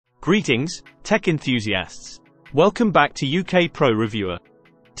Greetings, tech enthusiasts. Welcome back to UK Pro Reviewer.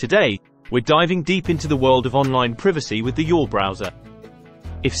 Today, we're diving deep into the world of online privacy with the Your browser.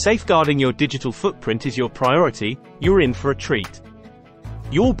 If safeguarding your digital footprint is your priority, you're in for a treat.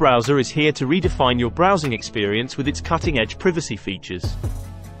 Your browser is here to redefine your browsing experience with its cutting-edge privacy features.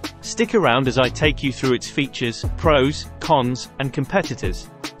 Stick around as I take you through its features, pros, cons, and competitors,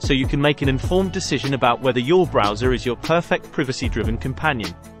 so you can make an informed decision about whether your browser is your perfect privacy-driven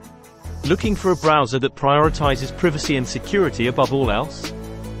companion. Looking for a browser that prioritizes privacy and security above all else?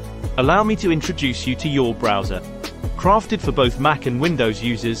 Allow me to introduce you to Your browser. Crafted for both Mac and Windows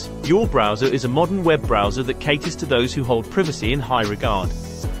users, Your browser is a modern web browser that caters to those who hold privacy in high regard.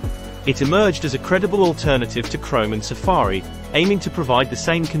 It emerged as a credible alternative to Chrome and Safari, aiming to provide the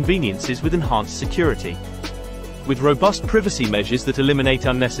same conveniences with enhanced security. With robust privacy measures that eliminate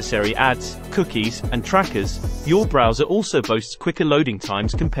unnecessary ads, cookies, and trackers, Your browser also boasts quicker loading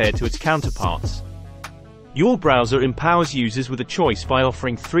times compared to its counterparts. Your browser empowers users with a choice by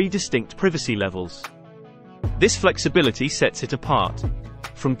offering 3 distinct privacy levels. This flexibility sets it apart.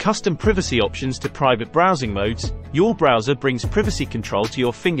 From custom privacy options to private browsing modes, Your browser brings privacy control to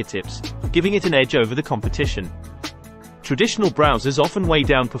your fingertips, giving it an edge over the competition. Traditional browsers often weigh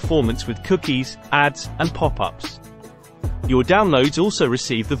down performance with cookies, ads, and pop-ups. Your downloads also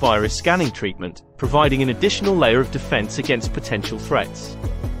receive the virus scanning treatment, providing an additional layer of defense against potential threats.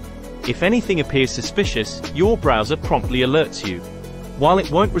 If anything appears suspicious, Your browser promptly alerts you. While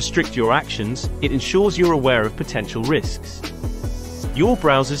it won't restrict your actions, it ensures you're aware of potential risks. Your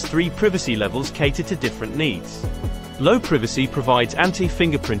browser's 3 privacy levels cater to different needs. Low privacy provides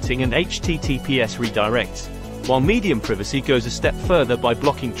anti-fingerprinting and HTTPS redirects, while medium privacy goes a step further by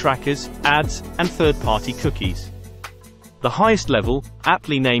blocking trackers, ads, and third-party cookies. The highest level,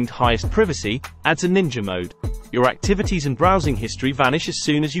 aptly named highest privacy, adds a ninja mode. Your activities and browsing history vanish as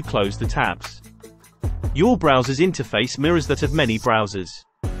soon as you close the tabs. Your browser's interface mirrors that of many browsers.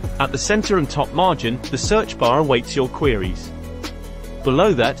 At the center and top margin, the search bar awaits your queries.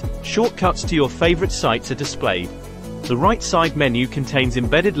 Below that, shortcuts to your favorite sites are displayed. The right side menu contains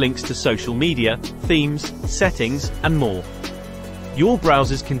embedded links to social media, themes, settings, and more. Your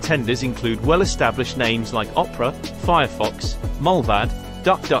browser's contenders include well-established names like Opera, Firefox, Mullvad,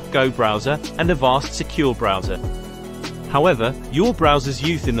 DuckDuckGo browser, and Avast Secure browser. However, Your browser's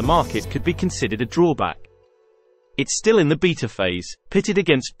youth in the market could be considered a drawback. It's still in the beta phase, pitted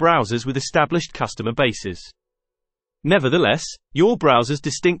against browsers with established customer bases. Nevertheless, Your browser's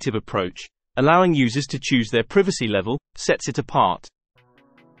distinctive approach, allowing users to choose their privacy level, sets it apart.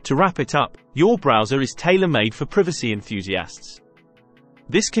 To wrap it up, Your browser is tailor-made for privacy enthusiasts.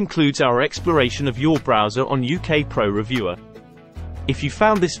 This concludes our exploration of Your browser on UK Pro Reviewer. If you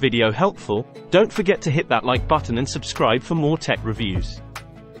found this video helpful, don't forget to hit that like button and subscribe for more tech reviews.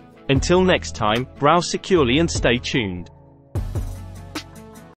 Until next time, browse securely and stay tuned.